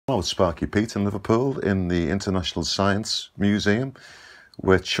I'm with Sparky Pete in Liverpool in the International Science Museum,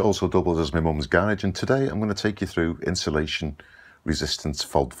 which also doubles as my mum's garage, and today I'm going to take you through insulation resistance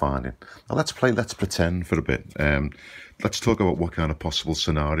fault finding. Now let's pretend for a bit. Let's talk about what kind of possible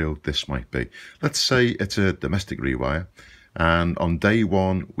scenario this might be. Let's say it's a domestic rewire, and on day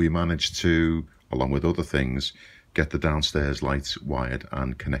one we managed to, along with other things, get the downstairs lights wired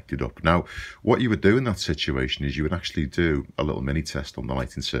and connected up. Now, what you would do in that situation is you would actually do a little mini test on the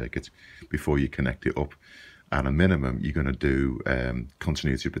lighting circuit before you connect it up. At a minimum, you're going to do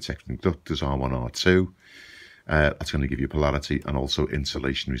continuity protecting conductors, R1, R2. That's going to give you polarity and also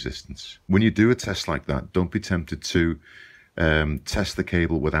insulation resistance. When you do a test like that, don't be tempted to test the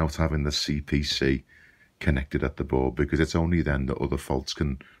cable without having the CPC connected at the board, because it's only then that other faults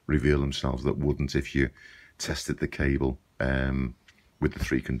can reveal themselves that wouldn't if you tested the cable with the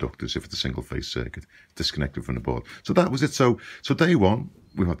three conductors, if it's a single phase circuit, disconnected from the board. So that was it. So day one,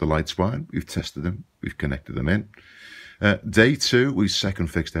 we've got the lights wired, we've tested them, we've connected them in. Day two, we second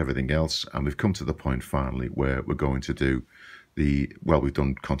fixed everything else, and we've come to the point finally where we're going to do we've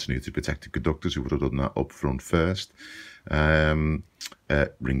done continuity protected conductors. We would have done that up front first. Ring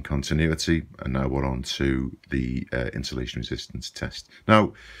continuity, and now we're on to the insulation resistance test.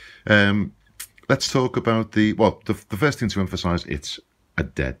 Now, let's talk about the first thing to emphasize, it's a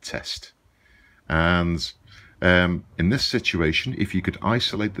dead test. And in this situation, if you could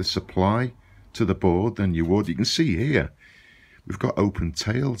isolate the supply to the board, then you would. You can see here, we've got open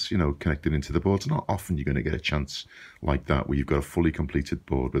tails, connected into the board. It's not often you're going to get a chance like that where you've got a fully completed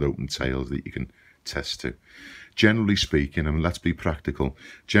board with open tails that you can test to. Generally speaking, and let's be practical,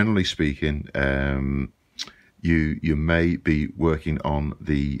 generally speaking, you may be working on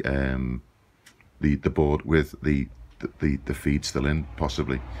the board with the feed still in,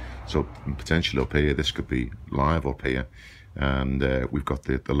 possibly. So potentially up here, this could be live up here, and we've got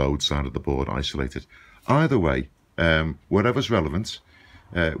the load side of the board isolated. Either way, whatever's relevant,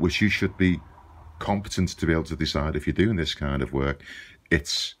 which you should be competent to be able to decide if you're doing this kind of work,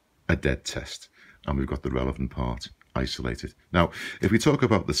 it's a dead test, and we've got the relevant part isolated. Now, if we talk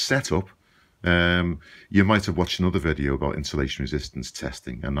about the setup, you might have watched another video about insulation resistance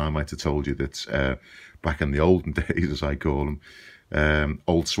testing, and I might have told you that back in the olden days, as I call them,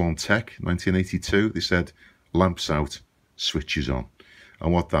 Old Swan Tech, 1982, they said lamps out, switches on.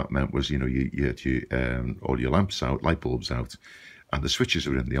 And what that meant was, you had all your lamps out, light bulbs out, and the switches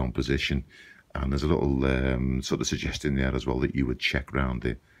are in the on position. And there's a little sort of suggestion there as well that you would check round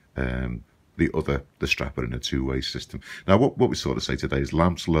the strapper in a two-way system. Now, what we sort of say today is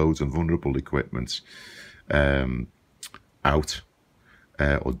lamps, loads, and vulnerable equipment out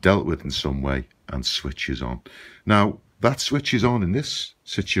or dealt with in some way, and switches on. Now, that switches on in this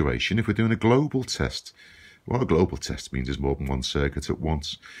situation if we're doing a global test. What a global test means is more than one circuit at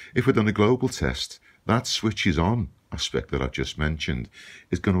once. If we're doing a global test, that switches on aspect that I've just mentioned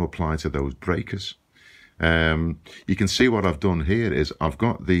is going to apply to those breakers. You can see what I've done here is I've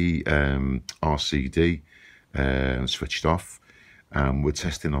got the RCD switched off, and we're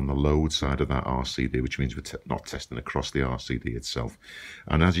testing on the load side of that RCD, which means we're not testing across the RCD itself.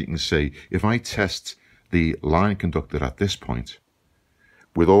 And as you can see, if I test the line conductor at this point,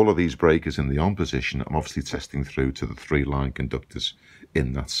 with all of these breakers in the on position, I'm obviously testing through to the three line conductors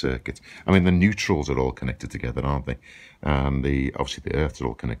in that circuit. I mean, the neutrals are all connected together, aren't they? And obviously the earths are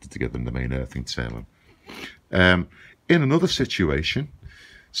all connected together in the main earthing tail. In another situation,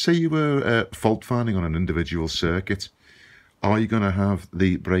 say you were fault finding on an individual circuit, are you going to have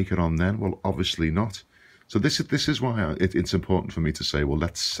the breaker on then? Well, obviously not. So this is why it's important for me to say, well,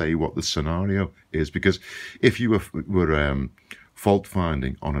 let's say what the scenario is, because if you were fault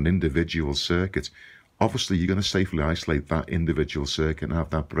finding on an individual circuit, obviously you're going to safely isolate that individual circuit and have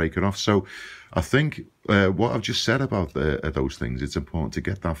that breaker off. So I think what I've just said about those things, it's important to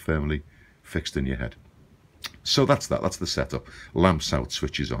get that firmly fixed in your head. So that's the setup. Lamps out,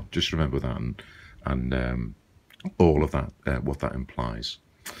 switches on. Just remember that, and all of that, what that implies.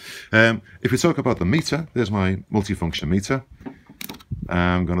 If we talk about the meter, there's my multifunction meter.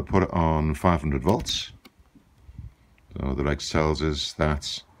 I'm going to put it on 500 volts. So the regs tells us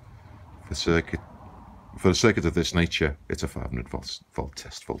that for a circuit of this nature, it's a 500 volt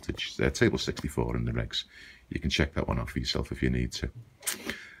test voltage. Table 64 in the regs. You can check that one out for yourself if you need to.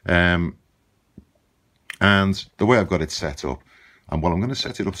 And the way I've got it set up, and well, I'm going to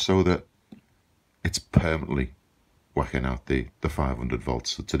set it up so that it's permanently whacking out the 500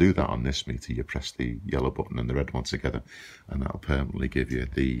 volts. So to do that on this meter, you press the yellow button and the red one together, and that'll permanently give you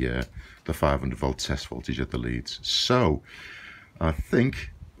the 500 volt test voltage at the leads. So I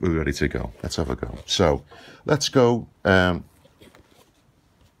think we're ready to go. Let's have a go. So let's go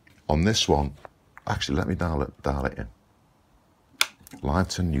On this one, actually, let me dial it in. Line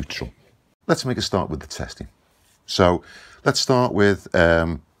to neutral. Let's make a start with the testing. So let's start with,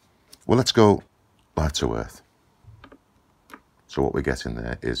 well, let's go live to earth. So what we're getting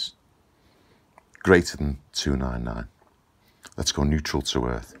there is greater than 299. Let's go neutral to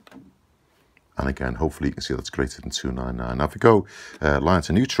earth. And again, hopefully you can see that's greater than 299. Now if we go line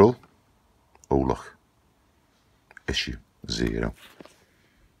to neutral, oh look, issue 0.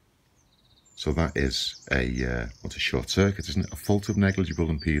 So that is what's a short circuit, isn't it? A fault of negligible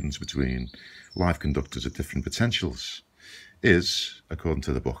impedance between live conductors at different potentials is, according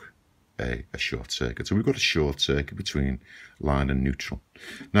to the book, a short circuit. So we've got a short circuit between line and neutral.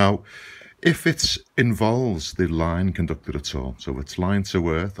 Now, if it involves the line conductor at all, so it's line to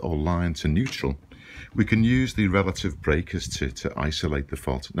earth or line to neutral, we can use the relative breakers to isolate the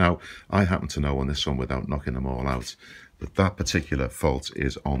fault. Now, I happen to know on this one, without knocking them all out, that particular fault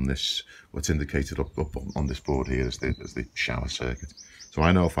is on this, what's indicated up on this board here as the shower circuit. So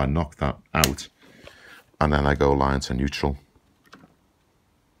I know if I knock that out and then I go line to neutral,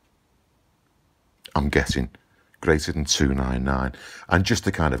 I'm getting greater than 299. And just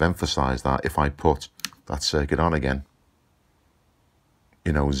to kind of emphasize that, if I put that circuit on again,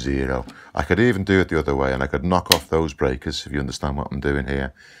 you know, 0. I could even do it the other way, and I could knock off those breakers, if you understand what I'm doing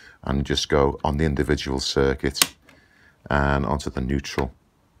here, and just go on the individual circuit and onto the neutral,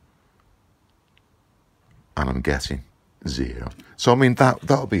 and I'm getting 0. So I mean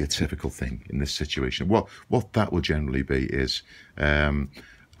that'll be a typical thing in this situation. What that will generally be is a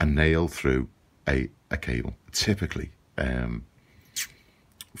nail through a cable, typically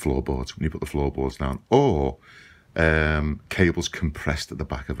floorboards, when you put the floorboards down, or cables compressed at the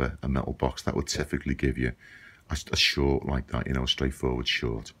back of a metal box. That would typically give you a short like that, you know, a straightforward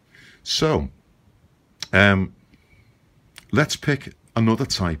short. So let's pick another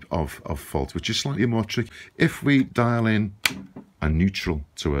type of fault, which is slightly more tricky. If we dial in a neutral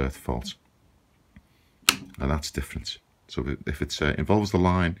to earth fault, and that's different. So if it involves the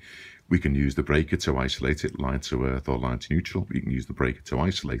line, we can use the breaker to isolate it, line to earth or line to neutral. We can use the breaker to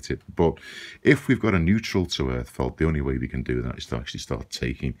isolate it. But if we've got a neutral to earth fault, the only way we can do that is to actually start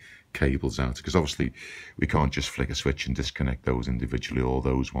taking cables out, because obviously we can't just flick a switch and disconnect those individually, all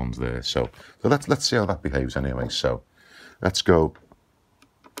those ones there. So let's see how that behaves anyway. So let's go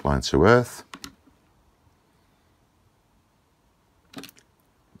line to earth.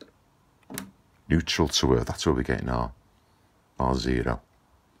 Neutral to earth, that's where we're getting our 0.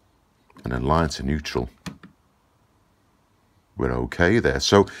 And then line to neutral, we're okay there.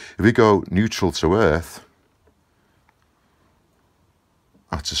 So if we go neutral to earth,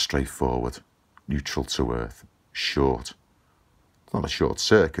 that's a straightforward neutral to earth short. It's not a short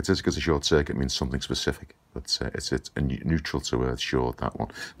circuit, is it? Because a short circuit means something specific. But it's a neutral to earth short, that one.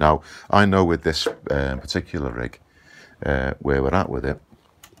 Now, I know with this particular rig where we're at with it,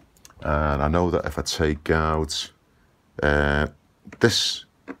 and I know that if I take out this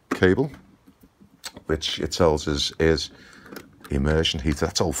cable, which it tells us is immersion heater.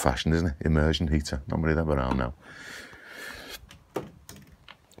 That's old fashioned, isn't it? Immersion heater. Not many of them around now.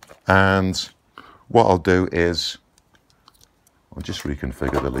 And what I'll do is I'll just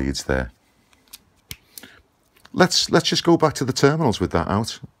reconfigure the leads there. Let's just go back to the terminals with that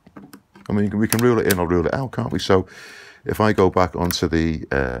out. I mean, we can rule it in or rule it out, can't we? So if I go back onto the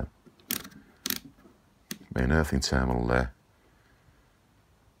main earthing terminal there,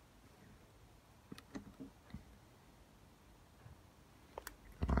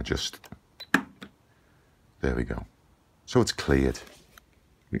 there we go. So it's cleared.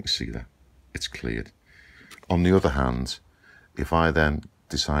 We can see that. It's cleared. On the other hand, if I then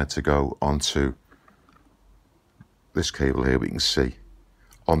decide to go onto this cable here, we can see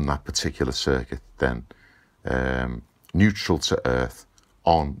on that particular circuit then, neutral to earth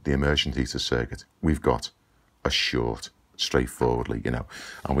on the immersion heater circuit, we've got a short straightforwardly, you know,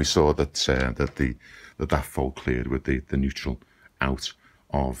 and we saw that that fault cleared with the neutral out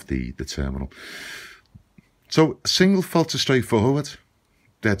of the terminal. So single faults are straightforward,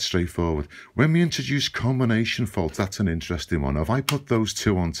 dead straightforward. When we introduce combination faults, that's an interesting one. If I put those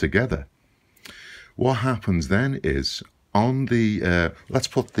two on together, what happens then is on the let's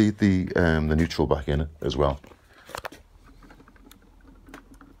put the neutral back in as well.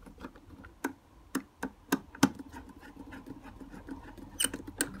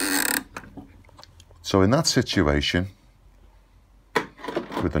 So in that situation,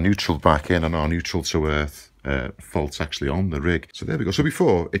 with the neutral back in and our neutral to earth faults actually on the rig. So there we go. So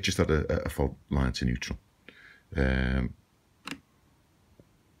before it just had a fault line to neutral.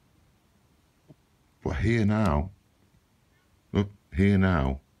 But here now, look, here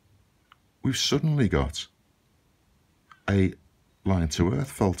now, we've suddenly got a line to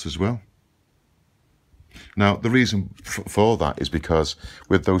earth fault as well. Now, the reason for that is because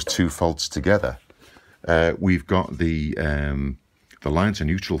with those two faults together, we've got the line to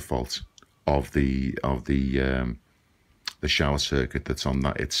neutral fault of the shower circuit that's on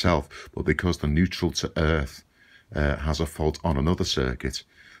that itself, but because the neutral to earth has a fault on another circuit,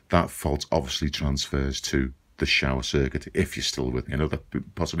 that fault obviously transfers to the shower circuit, if you're still with me. I know that's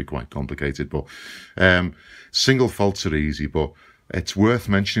possibly quite complicated, but single faults are easy, but it's worth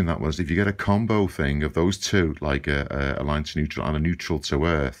mentioning that was if you get a combo thing of those two, like a line to neutral and a neutral to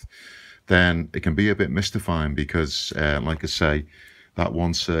earth, then it can be a bit mystifying because, like I say, that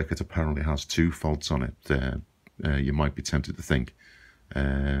one circuit apparently has two faults on it. You might be tempted to think,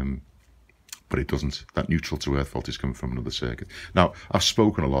 but it doesn't. That neutral to earth fault is coming from another circuit. Now, I've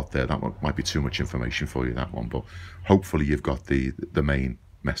spoken a lot there. That one might be too much information for you, that one, but hopefully you've got the main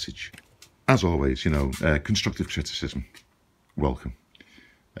message. As always, you know, constructive criticism, welcome,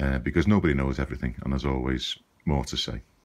 because nobody knows everything, and there's always more to say.